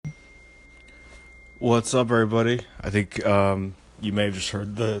What's up, everybody? I think you may have just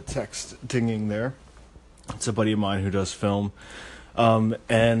heard the text dinging there. It's a buddy of mine who does film.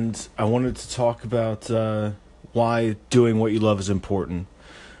 And I wanted to talk about why doing what you love is important.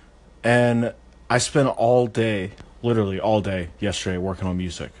 And I spent all day, literally all day yesterday working on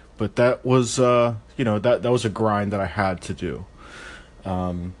music. But that was, that was a grind that I had to do.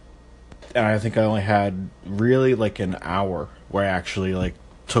 And I think I only had really like an hour where I actually like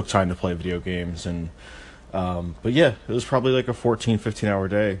took time to play video games. But yeah, it was probably like a 14, 15 hour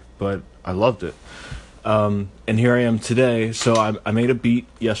day, but I loved it. And here I am today. So I made a beat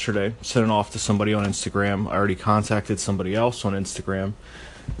yesterday, sent it off to somebody on Instagram. I already contacted somebody else on Instagram,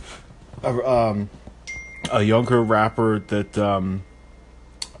 a, um, a younger rapper that I'm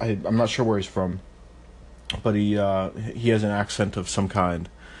not sure where he's from, but he has an accent of some kind,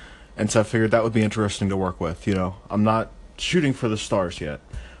 and so I figured that would be interesting to work with. I'm not shooting for the stars yet,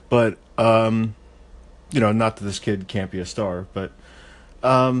 but not that this kid can't be a star, but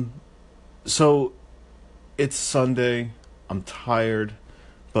so it's Sunday. I'm tired,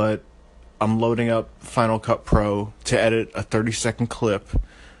 but I'm loading up Final Cut Pro to edit a 30-second clip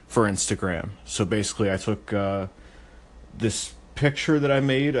for Instagram. So basically, I took this picture that I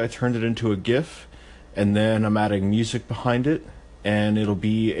made, I turned it into a GIF, and then I'm adding music behind it, and it'll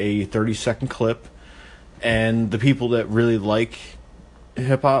be a 30-second clip. And the people that really like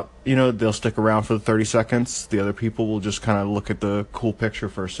hip hop, they'll stick around for the 30 seconds. The other people will just kind of look at the cool picture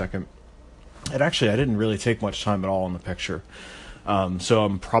for a second. And actually, I didn't really take much time at all in the picture. So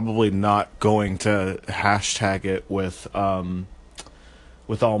I'm probably not going to hashtag it with all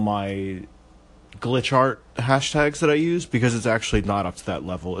my glitch art hashtags that I use, because it's actually not up to that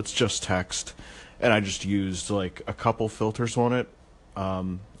level. It's just text, and I just used like a couple filters on it.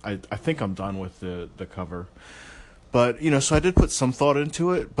 I think I'm done with the cover. But, so I did put some thought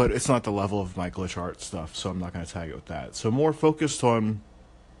into it, but it's not the level of my glitch art stuff, so I'm not going to tag it with that. So more focused on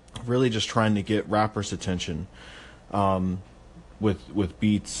really just trying to get rappers' attention with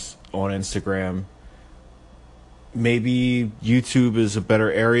beats on Instagram. Maybe YouTube is a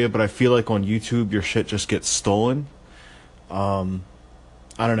better area, but I feel like on YouTube your shit just gets stolen.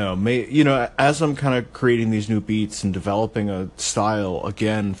 I don't know. As I'm kind of creating these new beats and developing a style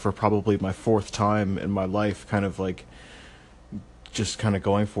again for probably my fourth time in my life, kind of like just kind of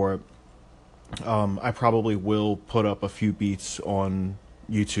going for it. I probably will put up a few beats on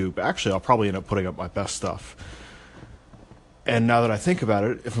YouTube. Actually, I'll probably end up putting up my best stuff. And now that I think about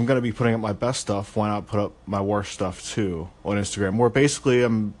it, if I'm going to be putting up my best stuff, why not put up my worst stuff too on Instagram? Where basically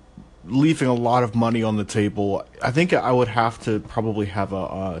I'm leaving a lot of money on the table. I think I would have to probably have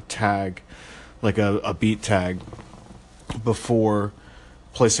a tag, like a beat tag, before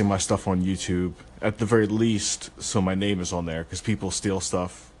placing my stuff on YouTube, at the very least, so my name is on there, because people steal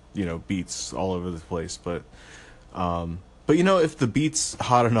stuff, beats all over the place. But if the beat's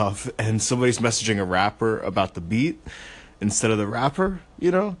hot enough and somebody's messaging a rapper about the beat instead of the rapper,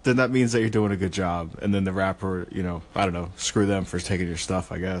 then that means that you're doing a good job. And then the rapper, I don't know, screw them for taking your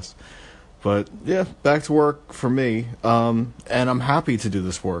stuff, I guess. But yeah, back to work for me. And I'm happy to do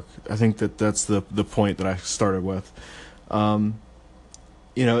this work. I think that's the point that I started with.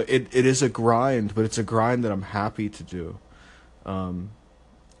 It is a grind, but it's a grind that I'm happy to do. Um,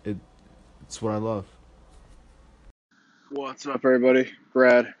 it it's what I love. What's up, everybody?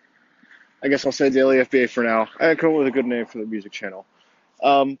 Brad. I guess I'll say Daily FBA for now. I had come up with a good name for the music channel.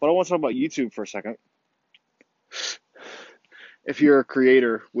 But I want to talk about YouTube for a second. If you're a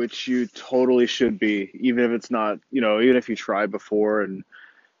creator, which you totally should be, even if it's not, even if you tried before and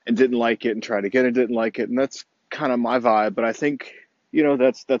didn't like it and tried again and didn't like it, and that's kind of my vibe. But I think,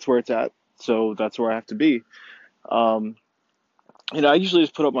 that's where it's at. So that's where I have to be. Um, I usually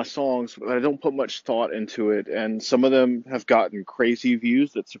just put up my songs, but I don't put much thought into it. And some of them have gotten crazy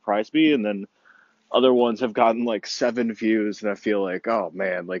views that surprise me, and then other ones have gotten like 7 views, and I feel like, oh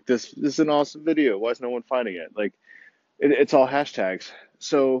man, like this is an awesome video. Why is no one finding it? Like it's all hashtags.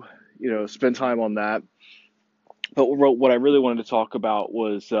 So spend time on that. But what I really wanted to talk about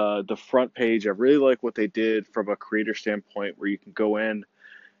was the front page. I really like what they did from a creator standpoint, where you can go in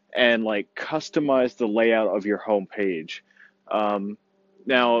and like customize the layout of your home page. Um,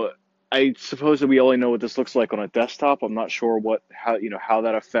 Now, I suppose that we only know what this looks like on a desktop. I'm not sure how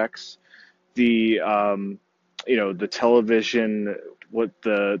that affects the the television, what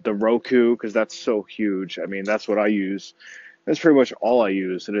the Roku, because that's so huge. I mean, that's what I use. That's pretty much all I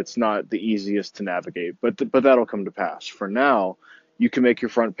use, and it's not the easiest to navigate, but that'll come to pass. For now, you can make your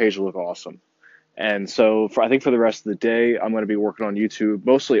front page look awesome. And so I think for the rest of the day, I'm going to be working on YouTube,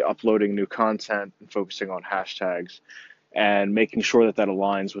 mostly uploading new content and focusing on hashtags. and making sure that that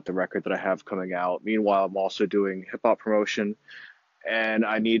aligns with the record that I have coming out. Meanwhile, I'm also doing hip hop promotion, and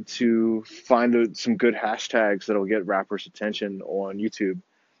I need to find some good hashtags that'll get rappers' attention on YouTube.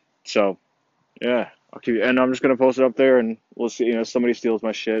 So yeah, I'll keep, and I'm just gonna post it up there, and we'll see. Somebody steals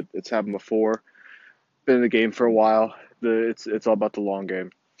my shit. It's happened before. Been in the game for a while. It's all about the long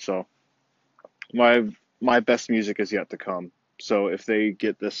game. So my my best music is yet to come. So if they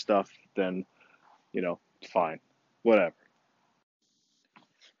get this stuff, then fine, whatever.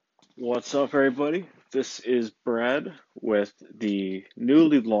 What's up, everybody? This is Brad with the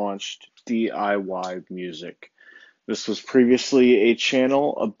newly launched DIY Music. This was previously a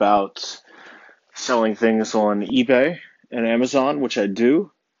channel about selling things on eBay and Amazon, which I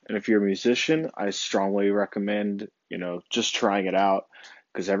do. And if you're a musician, I strongly recommend, just trying it out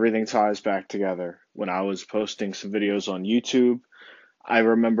because everything ties back together. When I was posting some videos on YouTube, I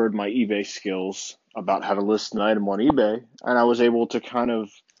remembered my eBay skills about how to list an item on eBay, and I was able to kind of,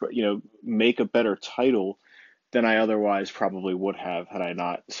 make a better title than I otherwise probably would have had I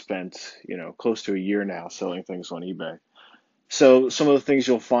not spent, close to a year now selling things on eBay. So some of the things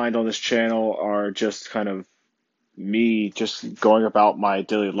you'll find on this channel are just kind of me just going about my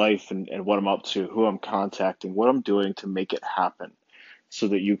daily life and what I'm up to, who I'm contacting, what I'm doing to make it happen so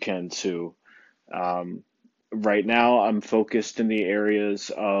that you can too. Um, right now, I'm focused in the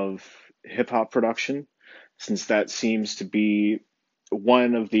areas of hip hop production, since that seems to be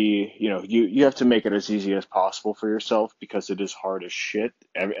one of the, you have to make it as easy as possible for yourself because it is hard as shit.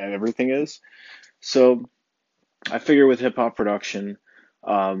 Everything is. So I figure with hip hop production,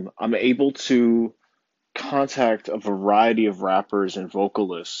 I'm able to contact a variety of rappers and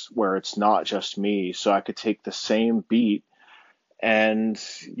vocalists where it's not just me. So I could take the same beat and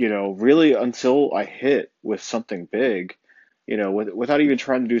really until I hit with something big, without even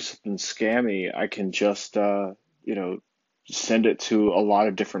trying to do something scammy, I can just you know send it to a lot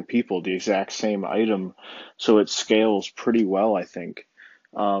of different people, the exact same item, so it scales pretty well, I think.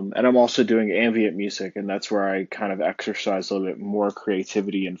 And I'm also doing ambient music, and that's where I kind of exercise a little bit more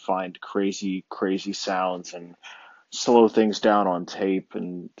creativity and find crazy, crazy sounds and slow things down on tape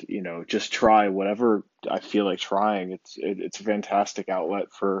and just try whatever I feel like trying. It's a fantastic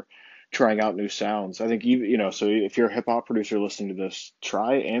outlet for trying out new sounds. I think so if you're a hip hop producer listening to this,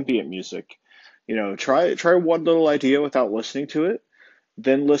 try ambient music. Try one little idea without listening to it,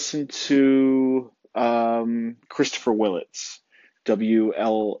 then listen to Christopher Willits.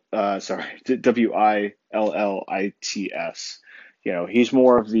 Willits. He's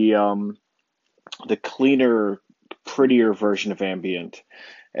more of the cleaner, prettier version of ambient.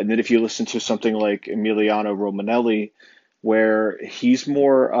 And then if you listen to something like Emiliano Romanelli, where he's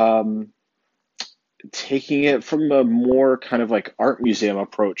more taking it from a more kind of like art museum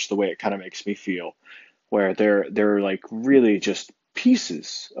approach, the way it kind of makes me feel, where they're like really just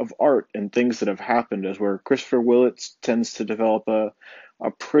pieces of art and things that have happened, as where Christopher Willits tends to develop a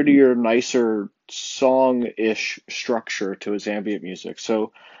prettier, nicer song-ish structure to his ambient music.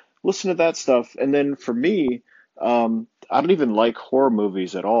 So listen to that stuff. And then for me, I don't even like horror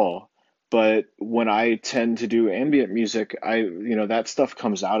movies at all. But when I tend to do ambient music, that stuff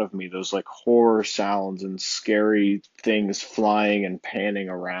comes out of me, those like horror sounds and scary things flying and panning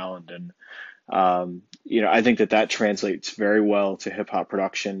around. And I think that translates very well to hip hop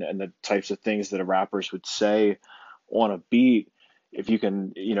production and the types of things that a rappers would say on a beat. If you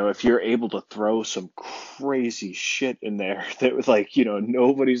can, if you're able to throw some crazy shit in there that was like,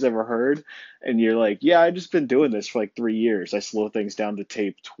 nobody's ever heard, and you're like, yeah, I've just been doing this for like 3 years. I slow things down to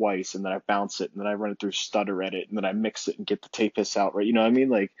tape twice, and then I bounce it, and then I run it through Stutter Edit, and then I mix it and get the tape hiss out right. You know what I mean?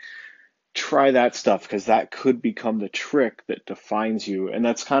 Like, try that stuff because that could become the trick that defines you. And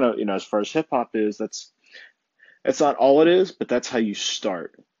that's kind of, as far as hip hop is, that's not all it is, but that's how you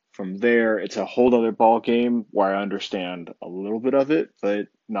start. From there, it's a whole other ball game where I understand a little bit of it, but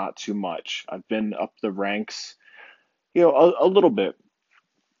not too much. I've been up the ranks, a little bit.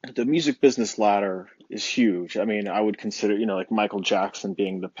 The music business ladder is huge. I mean, I would consider, like Michael Jackson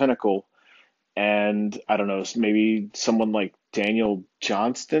being the pinnacle, and I don't know, maybe someone like Daniel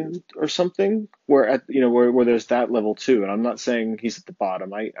Johnston or something, where where there's that level too. And I'm not saying he's at the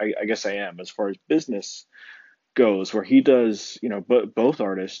bottom. I guess I am as far as business goes, where he does, but both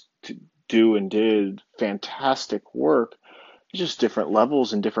artists do and did fantastic work. It's just different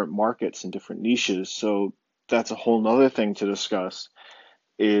levels and different markets and different niches. So that's a whole nother thing to discuss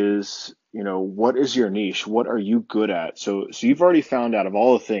is, what is your niche? What are you good at? So you've already found out of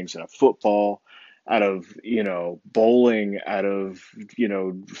all the things out of football, out of, bowling, out of,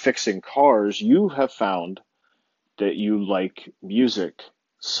 fixing cars, you have found that you like music.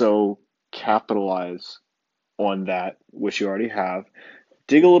 So capitalize on that, which you already have.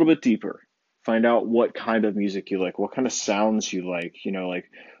 Dig a little bit deeper. Find out what kind of music you like, what kind of sounds you like, like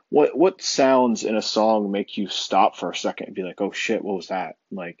what sounds in a song make you stop for a second and be like, "Oh shit, what was that?"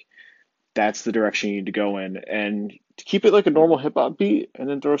 Like that's the direction you need to go in, and to keep it like a normal hip hop beat, and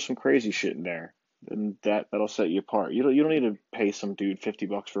then throw some crazy shit in there, and that'll set you apart. You don't need to pay some dude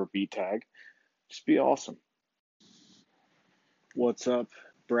 $50 for a beat tag. Just be awesome. What's up,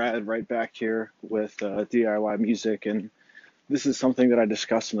 Brad? Right back here with DIY music, and this is something that I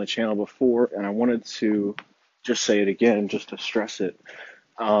discussed on the channel before, and I wanted to just say it again, just to stress it.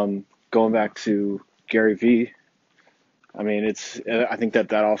 Going back to Gary Vee, I mean, I think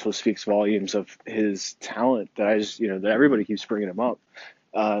that also speaks volumes of his talent that that everybody keeps bringing him up.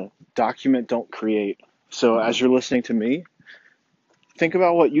 Document, don't create. So as you're listening to me, think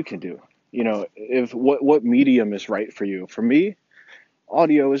about what you can do. If what medium is right for you. For me,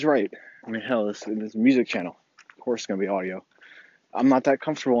 audio is right. I mean, hell, this a music channel. Of course, it's gonna be audio. I'm not that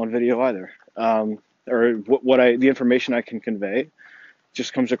comfortable on video either. Or the information I can convey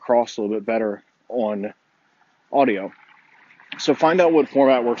just comes across a little bit better on audio. So find out what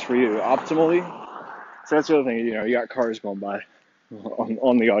format works for you optimally. So that's the other thing. You got cars going by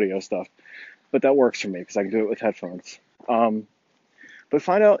on the audio stuff, but that works for me because I can do it with headphones. Um, but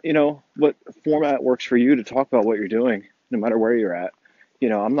find out, what format works for you to talk about what you're doing, no matter where you're at.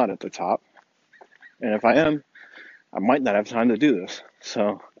 I'm not at the top, and if I am, I might not have time to do this.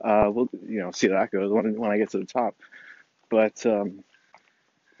 So we'll see how that goes when I get to the top. But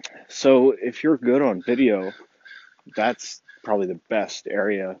so if you're good on video, that's probably the best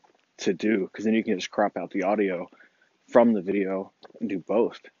area to do because then you can just crop out the audio from the video and do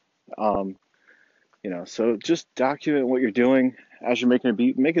both. Um, so just document what you're doing as you're making a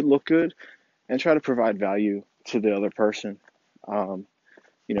beat, make it look good, and try to provide value to the other person. Um,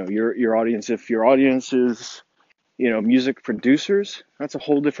 your audience. If your audience is music producers, that's a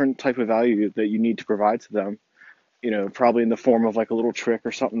whole different type of value that you need to provide to them. Probably in the form of like a little trick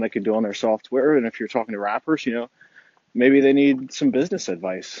or something they can do on their software. And if you're talking to rappers, maybe they need some business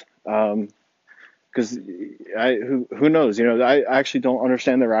advice. Because who knows? I actually don't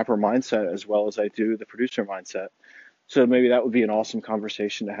understand the rapper mindset as well as I do the producer mindset. So maybe that would be an awesome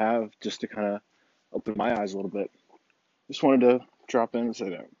conversation to have, just to kind of open my eyes a little bit. Just wanted to drop in and say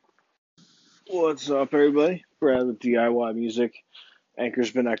that. What's up, everybody? Brad with DIY Music.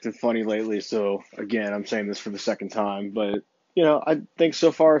 Anchor's been acting funny lately, so again, I'm saying this for the second time, but I think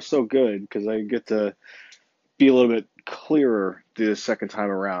so far so good because I get to be a little bit clearer the second time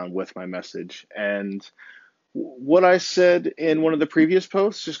around with my message. And what I said in one of the previous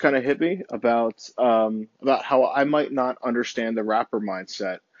posts just kind of hit me about how I might not understand the rapper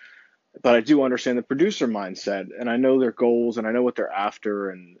mindset, but I do understand the producer mindset, and I know their goals, and I know what they're after,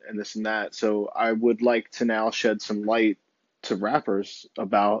 and this and that. So I would like to now shed some light to rappers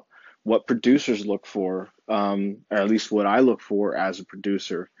about what producers look for, or at least what I look for as a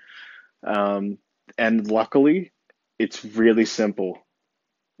producer. Um, and luckily, it's really simple.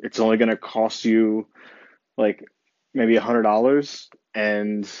 It's only going to cost you like maybe $100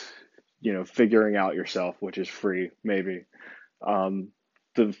 and figuring out yourself, which is free, maybe. Um,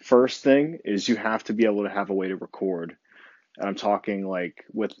 the first thing is you have to be able to have a way to record. And I'm talking like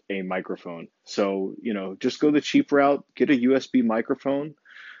with a microphone. So, just go the cheap route, get a USB microphone.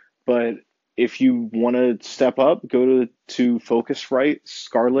 But if you want to step up, go to Focusrite,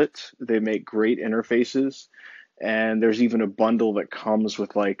 Scarlett. They make great interfaces. And there's even a bundle that comes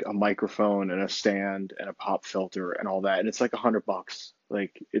with like a microphone and a stand and a pop filter and all that. And it's like $100.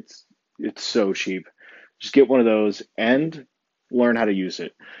 Like it's so cheap. Just get one of those and learn how to use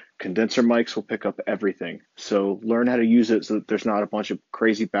it. Condenser mics will pick up everything. So learn how to use it so that there's not a bunch of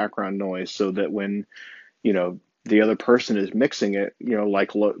crazy background noise so that when, the other person is mixing it,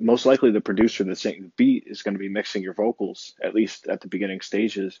 like most likely the producer that's saying the beat is going to be mixing your vocals, at least at the beginning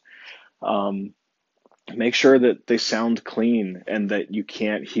stages. Um, Make sure that they sound clean and that you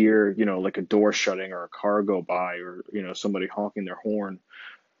can't hear, like a door shutting or a car go by or, somebody honking their horn.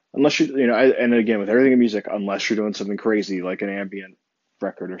 Unless and again, with everything in music, unless you're doing something crazy like an ambient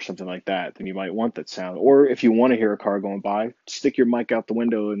record or something like that, then you might want that sound. Or if you want to hear a car going by, stick your mic out the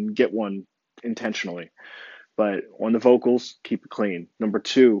window and get one intentionally. But on the vocals, keep it clean. Number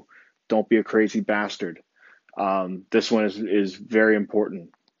two, don't be a crazy bastard. This one is very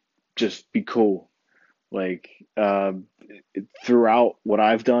important. Just be cool. Like throughout what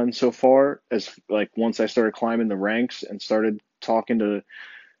I've done so far, as like once I started climbing the ranks and started talking to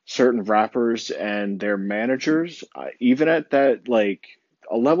certain rappers and their managers, even at that like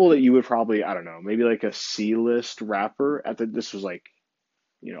a level that you would probably, I don't know, maybe like a C-list rapper this was like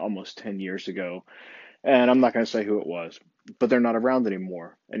almost 10 years ago, And I'm not going to say who it was, but they're not around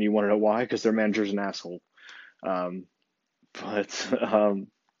anymore. And you want to know why? Because their manager's an asshole. Um, but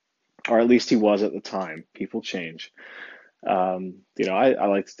or at least he was at the time. People change. I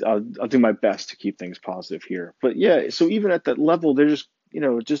like I'll do my best to keep things positive here. But yeah, so even at that level, they're just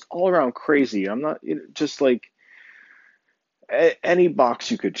just all around crazy. I'm not just like any box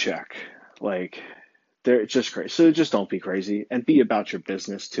you could check, like they're just crazy. So just don't be crazy and be about your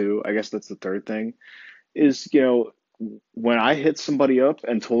business too. I guess that's the third thing is when I hit somebody up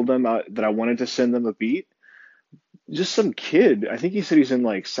and told them that I wanted to send them a beat, just some kid. I think he said he's in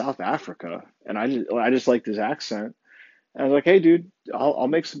like South Africa, and I just liked his accent. And I was like, hey, dude, I'll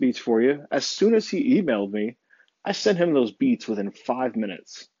make some beats for you. As soon as he emailed me, I sent him those beats within 5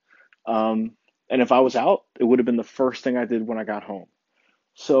 minutes. Um, and if I was out, it would have been the first thing I did when I got home.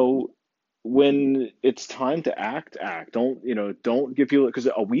 So when it's time to act, act. Don't give people because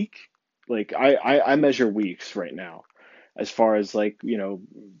a week, like I measure weeks right now, as far as like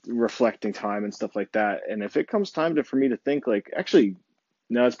reflecting time and stuff like that. And if it comes time for me to think, like actually,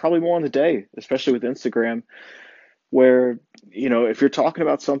 no, it's probably more on the day, especially with Instagram where if you're talking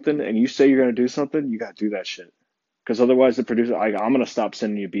about something and you say you're going to do something, you got to do that shit because otherwise the producer I'm going to stop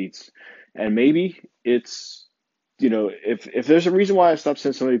sending you beats. And maybe it's if there's a reason why I stopped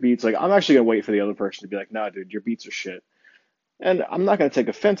sending somebody beats, like I'm actually going to wait for the other person to be like, nah, dude, your beats are shit, and I'm not going to take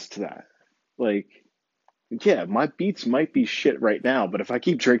offense to that. Like, yeah, my beats might be shit right now, but if I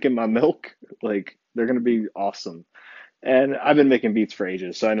keep drinking my milk, like they're going to be awesome. And I've been making beats for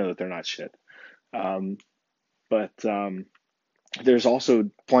ages, so I know that they're not shit. Um, but there's also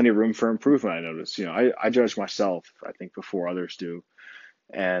plenty of room for improvement. I notice. I judge myself, I think, before others do,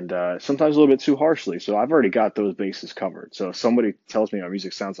 and sometimes a little bit too harshly. So I've already got those bases covered. So if somebody tells me my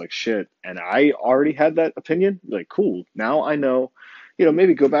music sounds like shit, and I already had that opinion, like, cool. Now I know,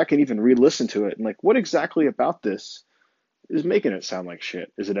 maybe go back and even re-listen to it and like, what exactly about this is making it sound like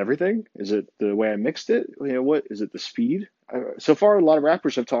shit? Is it everything? Is it the way I mixed it? What is it? The speed? So far, a lot of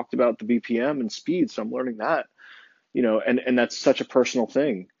rappers have talked about the BPM and speed, so I'm learning that and that's such a personal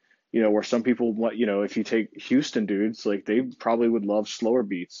thing, where some people want, if you take Houston dudes, like they probably would love slower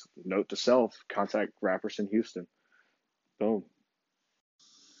beats. Note to self, contact rappers in Houston. Boom.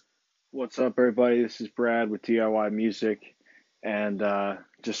 What's up, everybody? This is Brad with DIY Music, and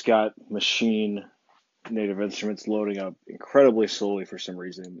just got Machine Native Instruments loading up incredibly slowly for some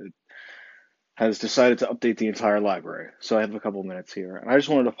reason. It has decided to update the entire library, so I have a couple minutes here, and I just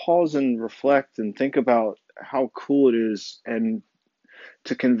wanted to pause and reflect and think about how cool it is, and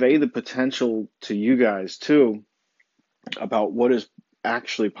to convey the potential to you guys too about what is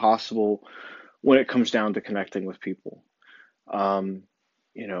actually possible when it comes down to connecting with people. Um,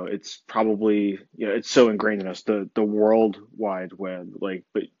 it's probably, it's so ingrained in us, the world wide web, like,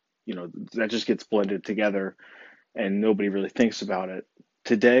 but that just gets blended together and nobody really thinks about it.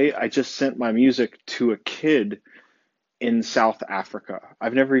 Today, I just sent my music to a kid in South Africa.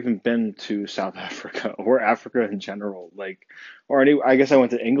 I've never even been to South Africa or Africa in general. Like, or any, I guess I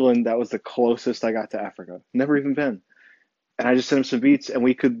went to England. That was the closest I got to Africa. Never even been. And I just sent him some beats and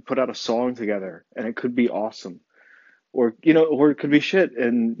we could put out a song together and it could be awesome. Or it could be shit.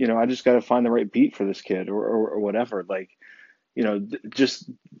 And, I just got to find the right beat for this kid or whatever. Like, just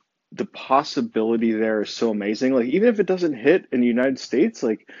the possibility there is so amazing. Like, even if it doesn't hit in the United States,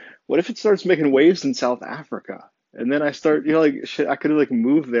 like, what if it starts making waves in South Africa? And then I start, like, shit, I could have like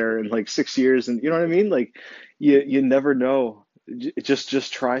moved there in like 6 years, and you know what I mean? Like, you never know.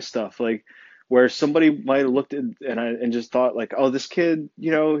 Just try stuff. Like, where somebody might have looked at and just thought like, oh, this kid,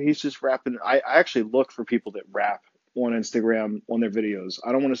 he's just rapping. I actually look for people that rap on Instagram on their videos.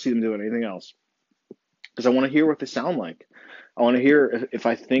 I don't want to see them doing anything else because I want to hear what they sound like. I want to hear if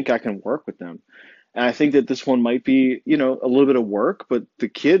I think I can work with them. And I think that this one might be, a little bit of work, but the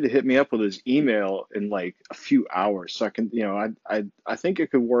kid hit me up with his email in like a few hours. So I can, I think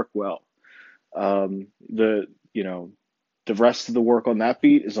it could work well. The, the rest of the work on that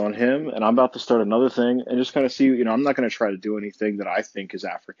beat is on him, and I'm about to start another thing and just kind of see, I'm not going to try to do anything that I think is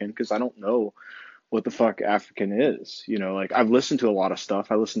African because I don't know what the fuck African is. Like I've listened to a lot of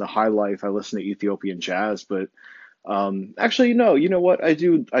stuff. I listen to High Life, I listen to Ethiopian jazz, but actually, no, you know what? I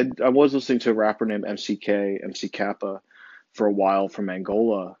was listening to a rapper named MCK, MC Kappa, for a while from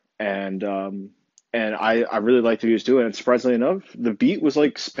Angola, and I really liked what he was doing. And surprisingly enough, the beat was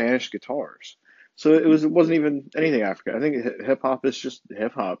like Spanish guitars, so it wasn't even anything African. I think hip hop is just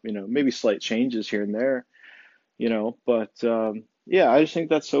hip hop, maybe slight changes here and there, but yeah, I just think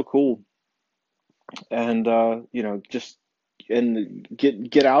that's so cool, and just and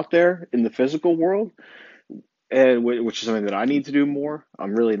get out there in the physical world and which is something that I need to do more.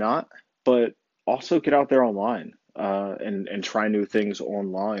 I'm really not, but also get out there online, and try new things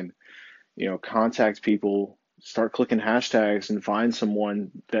online. Contact people, start clicking hashtags, and find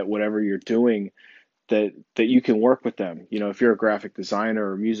someone that whatever you're doing that you can work with them. If you're a graphic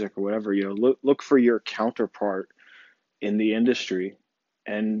designer or music or whatever, look for your counterpart in the industry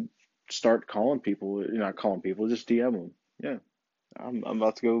and start calling people. You're not calling people, just DM them. Yeah, I'm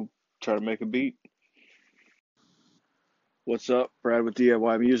about to go try to make a beat. What's up, Brad with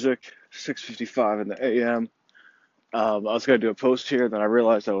DIY Music, 6:55 in the AM. I was gonna do a post here, then I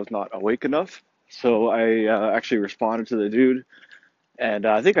realized I was not awake enough, so I actually responded to the dude, and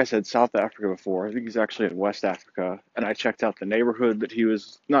I think I said South Africa before. I think he's actually in West Africa, and I checked out the neighborhood that he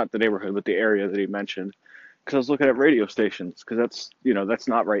was, not the neighborhood, but the area that he mentioned, because I was looking at radio stations, because that's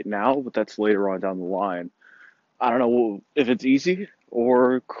not right now, but that's later on down the line. I don't know if it's easy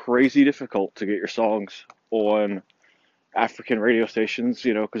or crazy difficult to get your songs on African radio stations,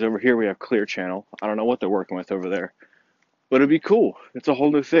 because over here we have Clear Channel. I don't know what they're working with over there, but it'd be cool. It's a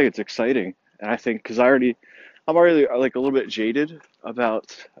whole new thing. It's exciting, and I think because I'm already like a little bit jaded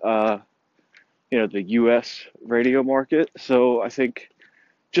about the U.S. radio market. So I think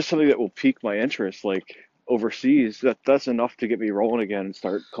just something that will pique my interest, like overseas, that's enough to get me rolling again and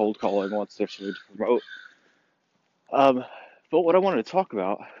start cold calling once there's something to promote. Um, but what I wanted to talk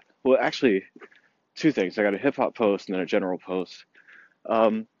about, well, actually, two things. I got a hip hop post and then a general post.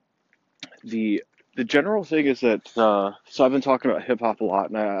 Um, the the general thing is that so I've been talking about hip hop a lot,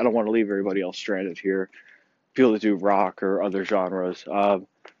 and I don't want to leave everybody else stranded here. People that do rock or other genres. A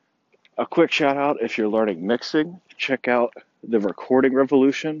quick shout out if you're learning mixing, check out the Recording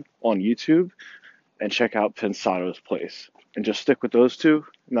Revolution on YouTube and check out Pensado's Place. And just stick with those two,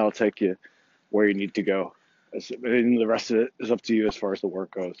 and that'll take you where you need to go. And the rest of it is up to you as far as the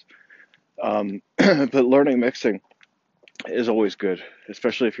work goes. But learning mixing is always good,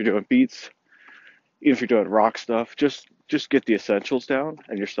 especially if you're doing beats, even if you're doing rock stuff. Just get the essentials down,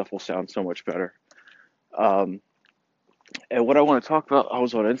 and your stuff will sound so much better. Um, and what I want to talk about, I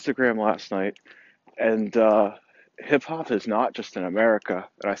was on Instagram last night, and hip hop is not just in America,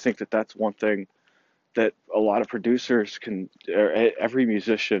 and I think that that's one thing that a lot of producers or every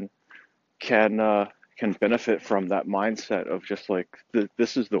musician can benefit from, that mindset of just like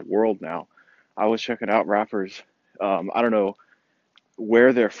this is the world now. I was checking out rappers. I don't know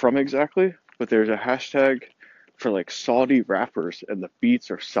where they're from exactly, but there's a hashtag for like Saudi rappers, and the beats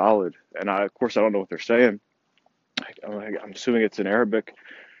are solid. And of course, I don't know what they're saying. I'm assuming it's in Arabic,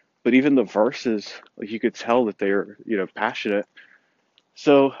 but even the verses, like you could tell that they're passionate.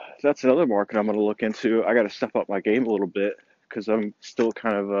 So that's another market I'm going to look into. I got to step up my game a little bit because I'm still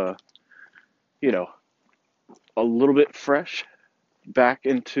kind of you know a little bit fresh back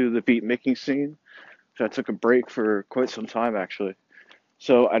into the beat making scene. So I took a break for quite some time actually.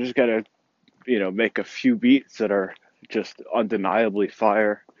 So I just got to make a few beats that are just undeniably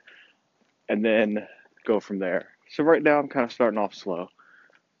fire, and then go from there. So right now I'm kind of starting off slow,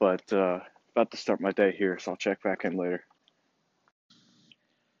 but about to start my day here, so I'll check back in later.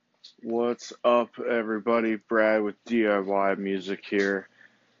 What's up, everybody? Brad with DIY Music here.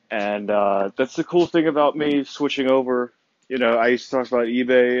 And that's the cool thing about me switching over. I used to talk about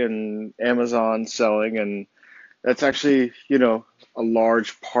eBay and Amazon selling, and that's actually, a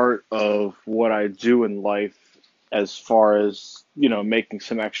large part of what I do in life as far as, making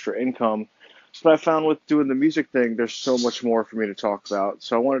some extra income. But I found with doing the music thing, there's so much more for me to talk about.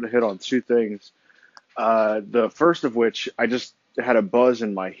 So I wanted to hit on two things. The first of which, I just had a buzz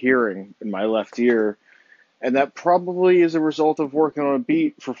in my hearing in my left ear, and that probably is a result of working on a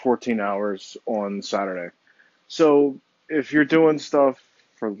beat for 14 hours on Saturday. So if you're doing stuff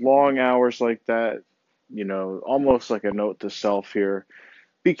for long hours like that, almost like a note to self here,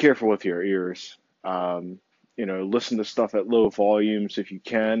 be careful with your ears. Listen to stuff at low volumes if you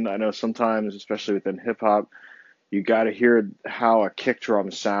can. I know sometimes, especially within hip hop, you got to hear how a kick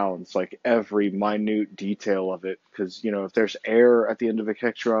drum sounds, like every minute detail of it. Because, if there's air at the end of a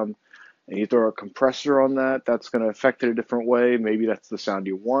kick drum and you throw a compressor on that, that's going to affect it a different way. Maybe that's the sound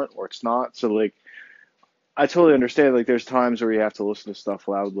you want or it's not. So, like, I totally understand, like, there's times where you have to listen to stuff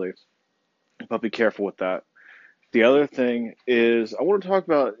loudly, but be careful with that. The other thing is I want to talk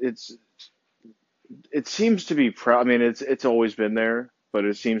about it seems to be I mean it's always been there, but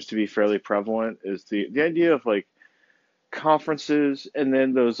it seems to be fairly prevalent is the idea of like conferences and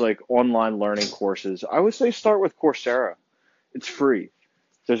then those like online learning courses. I would say start with Coursera. It's free.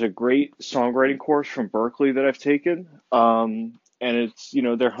 There's a great songwriting course from Berkeley that I've taken. And it's,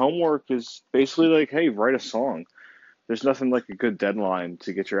 their homework is basically like, hey, write a song. There's nothing like a good deadline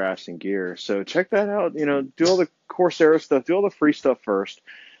to get your ass in gear. So check that out. Do all the Coursera stuff, do all the free stuff first.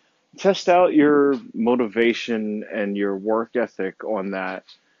 test out your motivation and your work ethic on that,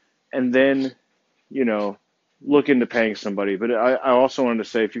 and then, you know, look into paying somebody. But I also wanted to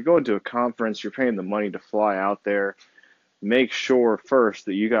say, if you're going to a conference, you're paying the money to fly out there, make sure first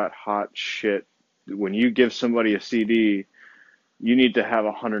that you got hot shit. When you give somebody a CD, you need to have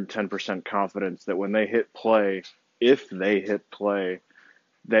 110% confidence that when they hit play, if they hit play,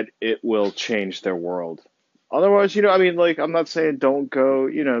 that it will change their world. Otherwise, I mean, like, I'm not saying don't go,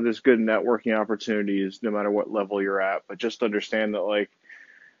 there's good networking opportunities no matter what level you're at, but just understand that, like,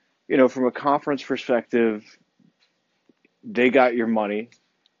 from a conference perspective, they got your money.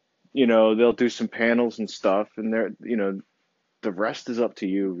 They'll do some panels and stuff, and the rest is up to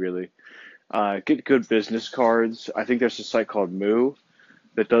you, really. Get good business cards. I think there's a site called Moo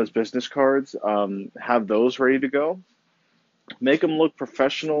that does business cards. Have those ready to go. Make them look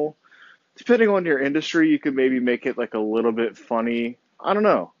professional. Depending on your industry, you could maybe make it like a little bit funny. I don't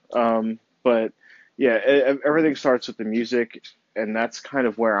know. But yeah, everything starts with the music, and that's kind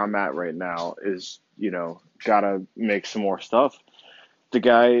of where I'm at right now. Is gotta make some more stuff. The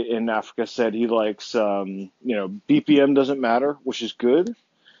guy in Africa said he likes, BPM doesn't matter, which is good.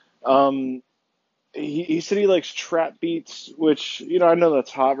 Um, he said he likes trap beats, which, I know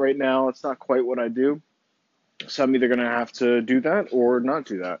that's hot right now. It's not quite what I do. So I'm either going to have to do that or not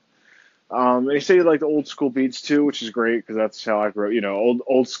do that. And he said he liked the old school beats too, which is great because that's how I grew up.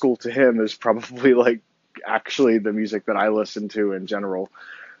 Old school to him is probably like actually the music that I listen to in general.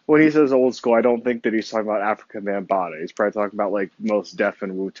 When he says old school, I don't think that he's talking about African Bambaataa. He's probably talking about like Mos Def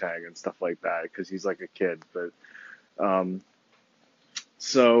and Wu Tang and stuff like that because he's like a kid. But um,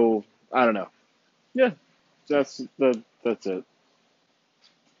 so I don't know. Yeah, that's it.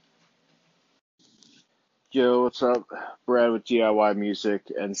 Yo, what's up? Brad with DIY Music,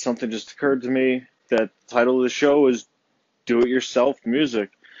 and something just occurred to me that the title of the show is Do It Yourself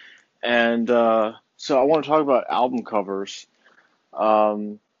Music. And so I want to talk about album covers.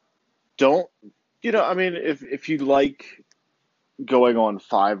 Um, don't, I mean, if you like going on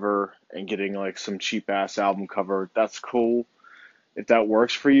Fiverr and getting like some cheap ass album cover, that's cool. If that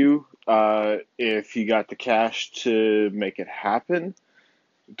works for you, if you got the cash to make it happen,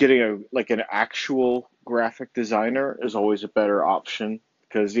 getting an actual graphic designer is always a better option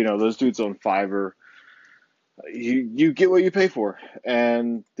because those dudes on Fiverr, you get what you pay for,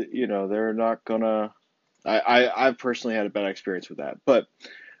 and they're not gonna. I've personally had a bad experience with that, but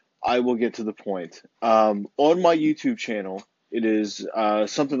I will get to the point. On my YouTube channel, it is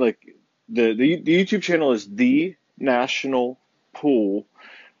something like the YouTube channel is The National Pool,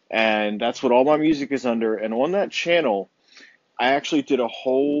 and that's what all my music is under. And on that channel, I actually did a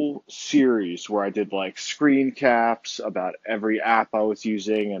whole series where I did like screen caps about every app I was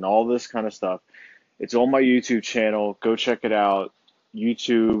using and all this kind of stuff. It's on my YouTube channel. Go check it out.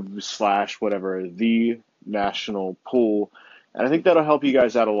 YouTube/ whatever, The National Pool. And I think that'll help you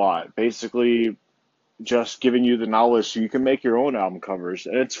guys out a lot. Basically, just giving you the knowledge so you can make your own album covers.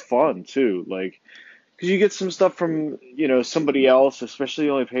 And it's fun too. Like, because you get some stuff from, somebody else, especially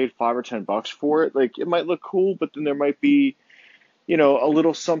only paid $5 or $10 for it. Like, it might look cool, but then there might be a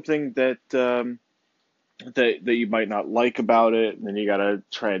little something that you might not like about it, and then you gotta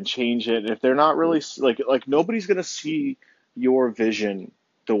try and change it. And if they're not really like nobody's gonna see your vision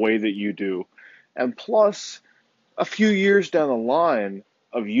the way that you do. And plus, a few years down the line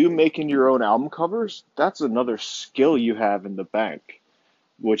of you making your own album covers, that's another skill you have in the bank,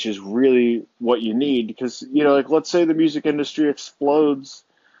 which is really what you need because like let's say the music industry explodes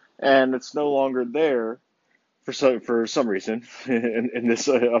and it's no longer there for some reason in this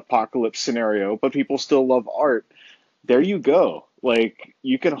apocalypse scenario, but people still love art. There you go. Like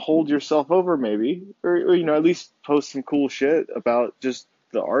you can hold yourself over maybe, or at least post some cool shit about just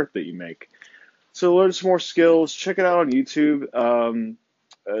the art that you make. So learn some more skills. Check it out on YouTube.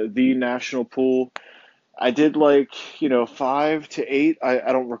 The National Pool. I did like 5 to 8.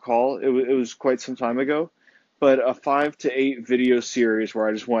 I don't recall. It was quite some time ago, but a 5 to 8 video series where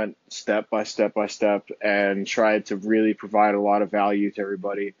I just went step by step by step and tried to really provide a lot of value to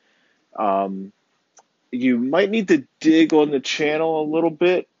everybody. Um, you might need to dig on the channel a little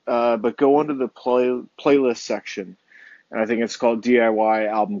bit, but go into the playlist section, and I think it's called DIY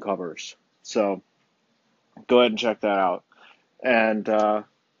album covers. So go ahead and check that out. And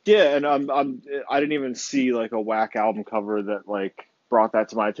yeah, and I didn't even see like a whack album cover that like brought that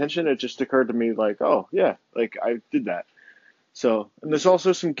to my attention. It just occurred to me like, oh yeah, like I did that. So, and there's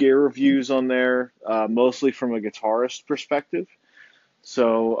also some gear reviews on there, mostly from a guitarist perspective.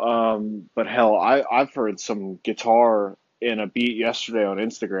 So, but hell, I've heard some guitar in a beat yesterday on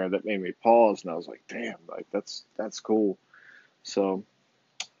Instagram that made me pause, and I was like, damn, like that's cool. So,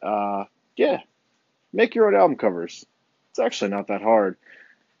 Yeah, make your own album covers. It's actually not that hard.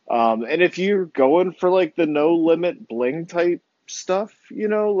 And if you're going for like the no limit bling type stuff,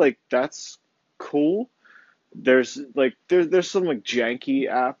 like that's cool. There's some like janky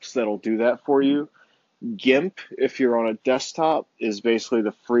apps that'll do that for you. GIMP, if you're on a desktop, is basically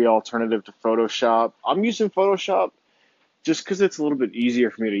the free alternative to Photoshop. I'm using Photoshop just because it's a little bit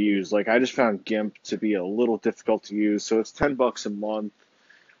easier for me to use. Like I just found GIMP to be a little difficult to use, so it's $10 a month.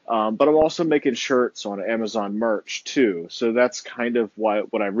 But I'm also making shirts on Amazon merch too, so that's kind of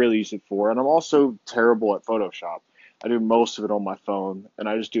what I really use it for. And I'm also terrible at Photoshop. I do most of it on my phone, and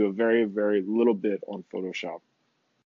I just do a very, very little bit on Photoshop.